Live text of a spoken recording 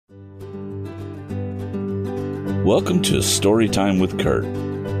Welcome to Storytime with Kurt.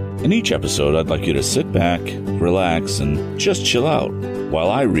 In each episode, I'd like you to sit back, relax, and just chill out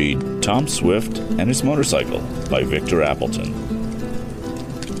while I read Tom Swift and His Motorcycle by Victor Appleton.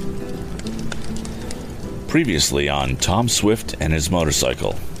 Previously on Tom Swift and His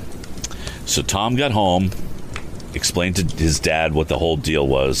Motorcycle. So Tom got home, explained to his dad what the whole deal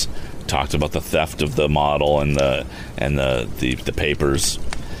was, talked about the theft of the model and the papers,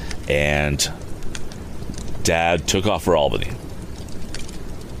 and Dad took off for Albany.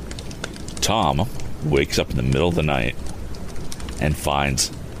 Tom wakes up in the middle of the night and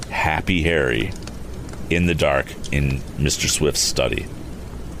finds Happy Harry in the dark in Mr. Swift's study.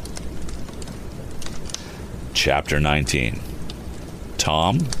 Chapter 19.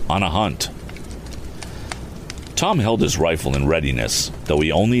 Tom on a hunt. Tom held his rifle in readiness, though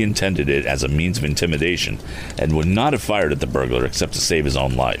he only intended it as a means of intimidation and would not have fired at the burglar except to save his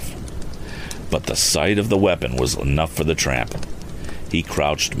own life. But the sight of the weapon was enough for the tramp. He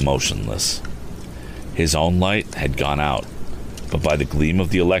crouched motionless. His own light had gone out, but by the gleam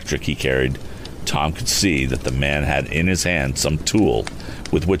of the electric he carried, Tom could see that the man had in his hand some tool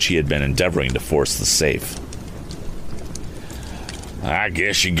with which he had been endeavoring to force the safe. "I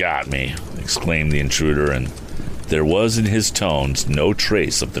guess you got me," exclaimed the intruder, and there was in his tones no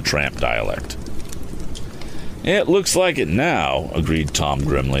trace of the tramp dialect. "It looks like it now," agreed Tom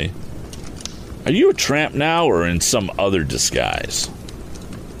grimly. "Are you a tramp now or in some other disguise?"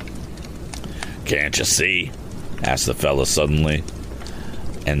 "Can't you see?" asked the fellow suddenly.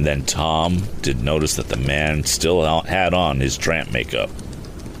 And then Tom did notice that the man still had on his tramp makeup.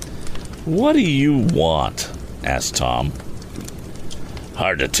 "What do you want?" asked Tom.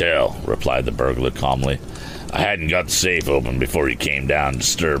 "Hard to tell," replied the burglar calmly. "I hadn't got the safe open before you came down and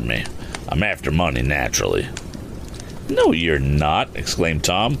disturbed me. I'm after money, naturally." "No, you're not," exclaimed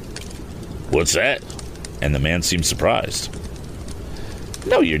Tom. "What's that?" And the man seemed surprised.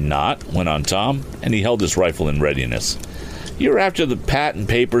 "No, you're not," went on Tom, and he held his rifle in readiness. "You're after the patent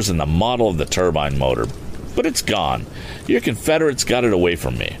papers and the model of the turbine motor. But it's gone. Your Confederates got it away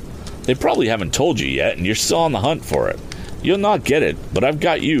from me. They probably haven't told you yet, and you're still on the hunt for it. You'll not get it, but I've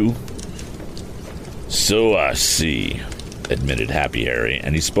got you." "So I see," admitted Happy Harry,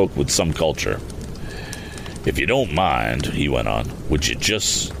 and he spoke with some culture. "If you don't mind," he went on, "would you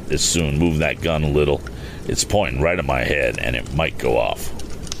just as soon move that gun a little? It's pointing right at my head, and it might go off."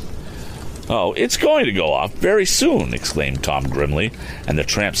 "Oh, it's going to go off very soon," exclaimed Tom grimly, and the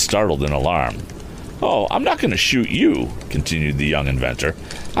tramp startled in alarm. "Oh, I'm not going to shoot you," continued the young inventor.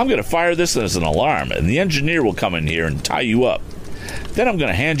 "I'm going to fire this as an alarm, and the engineer will come in here and tie you up. Then I'm going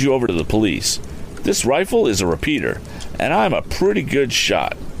to hand you over to the police. This rifle is a repeater, and I'm a pretty good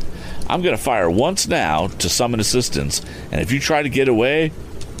shot. I'm going to fire once now to summon assistance, and if you try to get away,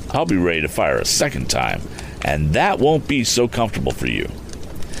 I'll be ready to fire a second time, and that won't be so comfortable for you.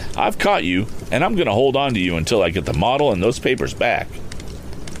 I've caught you, and I'm going to hold on to you until I get the model and those papers back."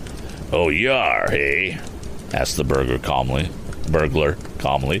 "Oh, you are, hey?" asked the burglar calmly.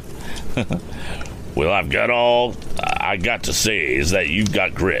 "Well, I've got all I got to say is that you've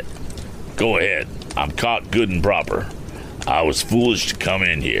got grit. Go ahead. I'm caught good and proper. I was foolish to come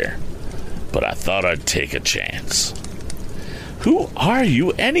in here, but I thought I'd take a chance." "Who are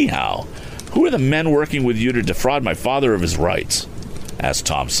you, anyhow? Who are the men working with you to defraud my father of his rights?" asked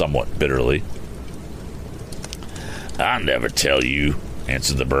Tom somewhat bitterly. "I'll never tell you,"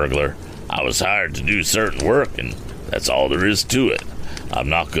 answered the burglar. "I was hired to do certain work, and that's all there is to it. I'm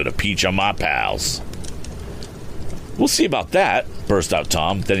not going to peach on my pals." "We'll see about that," burst out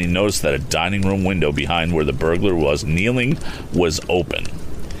Tom. Then he noticed that a dining room window behind where the burglar was kneeling was open.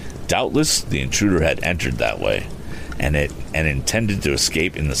 Doubtless the intruder had entered that way, and intended to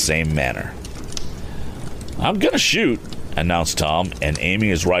escape in the same manner. "I'm going to shoot," announced Tom, and aiming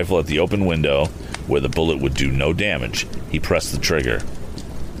his rifle at the open window, where the bullet would do no damage, he pressed the trigger.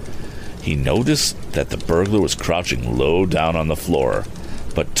 He noticed that the burglar was crouching low down on the floor,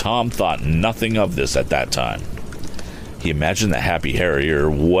 but Tom thought nothing of this at that time. He imagined that Happy Harry, or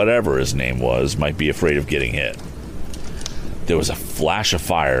whatever his name was, might be afraid of getting hit. There was a flash of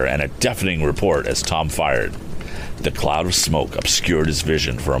fire and a deafening report as Tom fired. The cloud of smoke obscured his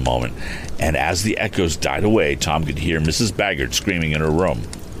vision for a moment, and as the echoes died away, Tom could hear Mrs. Baggert screaming in her room.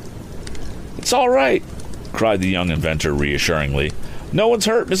 "It's all right," cried the young inventor reassuringly. "No one's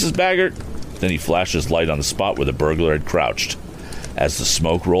hurt, Mrs. Baggert." Then he flashed his light on the spot where the burglar had crouched. As the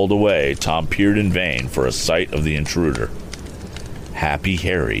smoke rolled away, Tom peered in vain for a sight of the intruder. Happy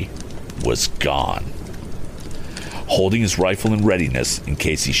Harry was gone. Holding his rifle in readiness in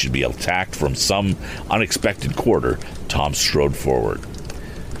case he should be attacked from some unexpected quarter, Tom strode forward.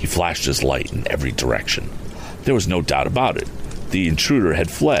 He flashed his light in every direction. There was no doubt about it. The intruder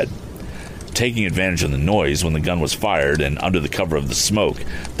had fled. Taking advantage of the noise when the gun was fired and under the cover of the smoke,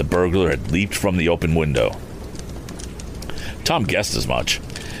 the burglar had leaped from the open window. Tom guessed as much.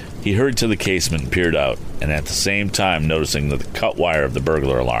 He hurried to the casement and peered out, and at the same time noticing the cut wire of the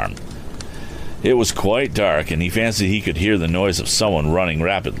burglar alarm. It was quite dark, and he fancied he could hear the noise of someone running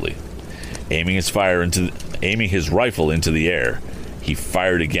rapidly. Aiming his rifle into the air, he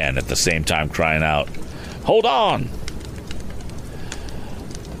fired again, at the same time crying out, "Hold on!"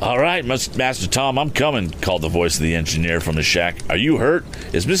 "All right, Master Tom, I'm coming," called the voice of the engineer from his shack. "Are you hurt?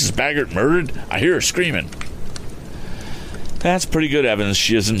 Is Mrs. Baggert murdered? I hear her screaming." "That's pretty good evidence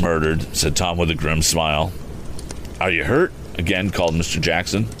she isn't murdered," said Tom with a grim smile. "Are you hurt?" again called Mr.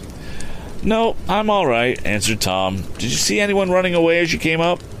 Jackson. "No, I'm all right," answered Tom. "Did you see anyone running away as you came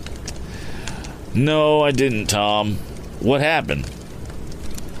up?" "No, I didn't, Tom. What happened?"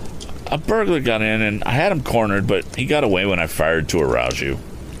 "A burglar got in, and I had him cornered, but he got away when I fired to arouse you."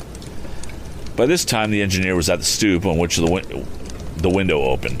 By this time, the engineer was at the stoop on which the window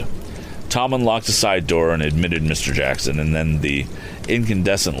opened. Tom unlocked the side door and admitted Mr. Jackson, and then, the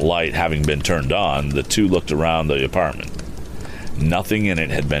incandescent light having been turned on, the two looked around the apartment. Nothing in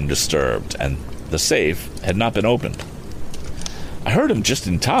it had been disturbed, and the safe had not been opened. "I heard him just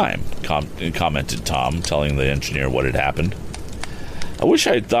in time," commented Tom, telling the engineer what had happened. "I wish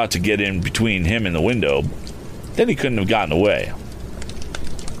I had thought to get in between him and the window. Then he couldn't have gotten away."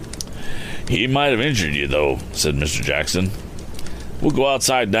 "He might have injured you, though," said Mr. Jackson. "We'll go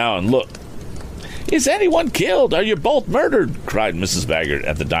outside now and look." "Is anyone killed? Are you both murdered?" cried Mrs. Baggert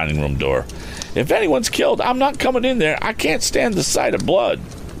at the dining room door. "If anyone's killed, I'm not coming in there. I can't stand the sight of blood."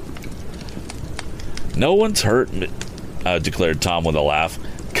 "No one's hurt," declared Tom with a laugh.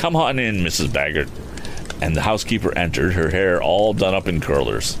 "Come on in, Mrs. Baggert." And the housekeeper entered, her hair all done up in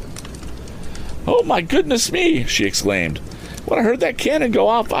curlers. "Oh, my goodness me!" she exclaimed. "When I heard that cannon go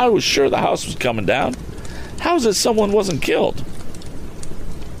off, I was sure the house was coming down. How's it someone wasn't killed?"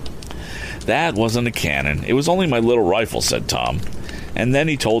 "That wasn't a cannon. It was only my little rifle," said Tom. And then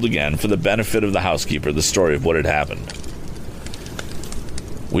he told again, for the benefit of the housekeeper, the story of what had happened.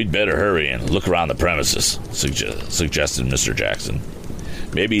 "We'd better hurry and look around the premises," suggested Mr. Jackson.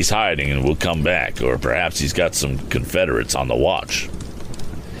 "Maybe he's hiding and will come back, or perhaps he's got some Confederates on the watch."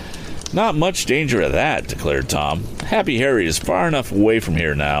 "Not much danger of that," declared Tom. "Happy Harry is far enough away from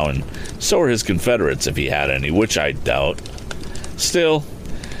here now, and so are his Confederates if he had any, which I doubt. Still,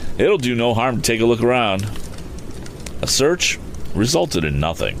 it'll do no harm to take a look around." A search resulted in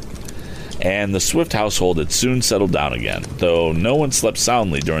nothing, and the Swift household had soon settled down again, though no one slept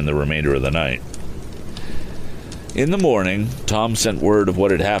soundly during the remainder of the night. In the morning, Tom sent word of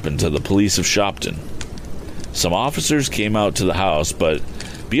what had happened to the police of Shopton. Some officers came out to the house, but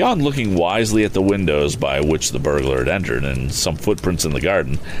beyond looking wisely at the windows by which the burglar had entered and some footprints in the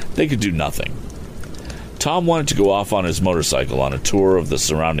garden, they could do nothing. Tom wanted to go off on his motorcycle on a tour of the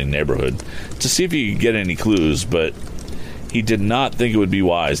surrounding neighborhood to see if he could get any clues, but he did not think it would be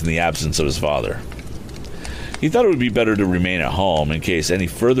wise in the absence of his father. He thought it would be better to remain at home in case any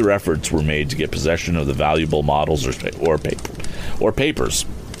further efforts were made to get possession of the valuable models or papers.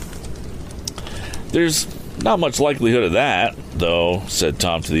 "There's not much likelihood of that, though," said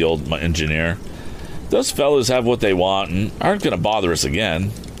Tom to the old engineer. "Those fellas have what they want and aren't going to bother us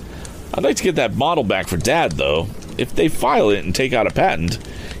again. I'd like to get that model back for Dad, though. If they file it and take out a patent,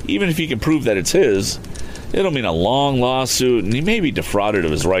 even if he can prove that it's his, it'll mean a long lawsuit, and he may be defrauded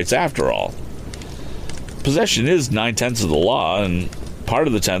of his rights after all. Possession is 9/10 of the law, and part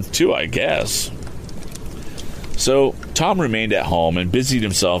of the 10th, too, I guess." So Tom remained at home and busied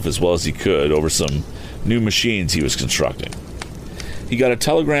himself as well as he could over some new machines he was constructing. He got a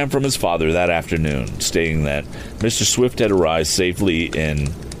telegram from his father that afternoon, stating that Mr. Swift had arrived safely in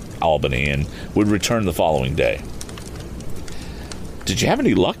Albany and would return the following day. "Did you have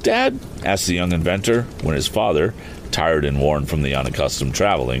any luck, Dad?" asked the young inventor, when his father, tired and worn from the unaccustomed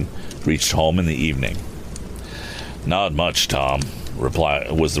traveling, reached home in the evening. "Not much, Tom,"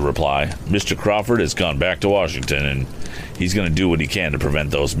 was the reply. "Mr. Crawford has gone back to Washington, and he's going to do what he can to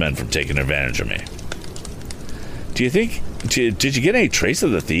prevent those men from taking advantage of me." Did you get any trace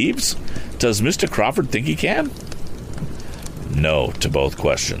of the thieves? Does Mr. Crawford think he can?" "No" to both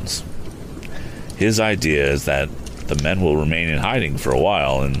questions. His idea is that the men will remain in hiding for a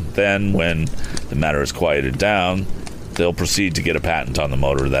while, and then, when the matter is quieted down, they'll proceed to get a patent on the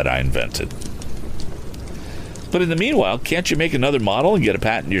motor that I invented. "But in the meanwhile, can't you make another model and get a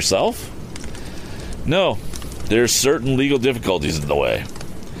patent yourself?" "No. There's certain legal difficulties in the way.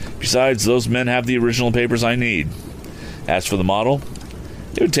 Besides, those men have the original papers I need. As for the model,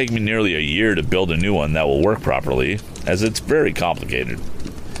 It would take me nearly a year to build a new one that will work properly, as it's very complicated.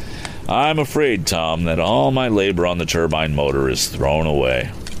 I'm afraid, Tom, that all my labor on the turbine motor is thrown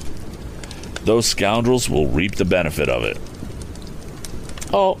away. Those scoundrels will reap the benefit of it.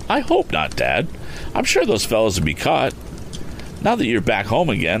 Oh, I hope not, Dad. I'm sure those fellows will be caught. Now that you're back home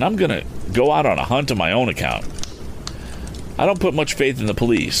again, I'm going to go out on a hunt on my own account. I don't put much faith in the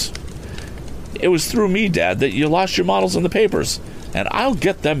police. It was through me, Dad, that you lost your models in the papers, and I'll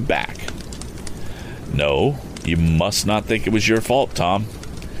get them back. No, you must not think it was your fault, Tom,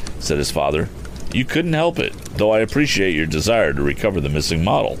 said his father. You couldn't help it, though I appreciate your desire to recover the missing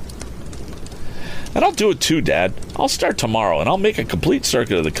model. And I'll do it too, Dad. I'll start tomorrow, and I'll make a complete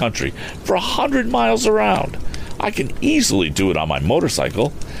circuit of the country for 100 miles around. I can easily do it on my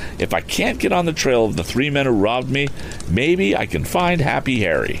motorcycle. If I can't get on the trail of the 3 men who robbed me, maybe I can find Happy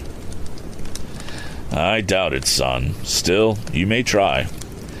Harry. I doubt it, son. Still, you may try.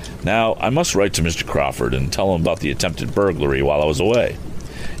 Now, I must write to Mr. Crawford and tell him about the attempted burglary while I was away.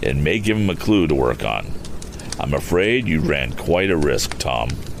 It may give him a clue to work on. I'm afraid you ran quite a risk,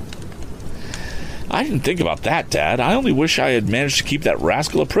 Tom. I didn't think about that, Dad. I only wish I had managed to keep that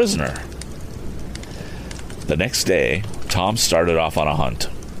rascal a prisoner. The next day, Tom started off on a hunt.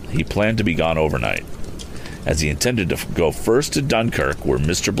 He planned to be gone overnight, as he intended to go first to Dunkirk, where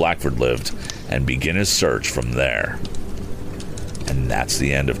Mr. Blackford lived, and begin his search from there. And that's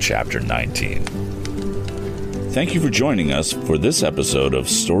the end of Chapter 19. Thank you for joining us for this episode of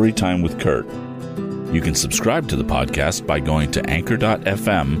Storytime with Kurt. You can subscribe to the podcast by going to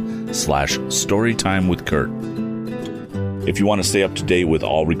anchor.fm/storytimewithkurt. If you want to stay up to date with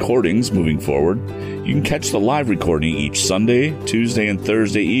all recordings moving forward, you can catch the live recording each Sunday, Tuesday, and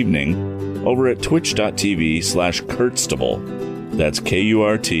Thursday evening over at twitch.tv/Kurtstable. That's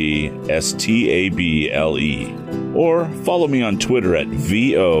KURTSTABLE. Or follow me on Twitter at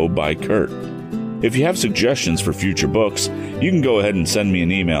VO by Kurt. If you have suggestions for future books, you can go ahead and send me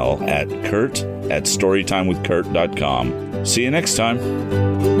an email at kurt@storytimewithkurt.com. See you next time.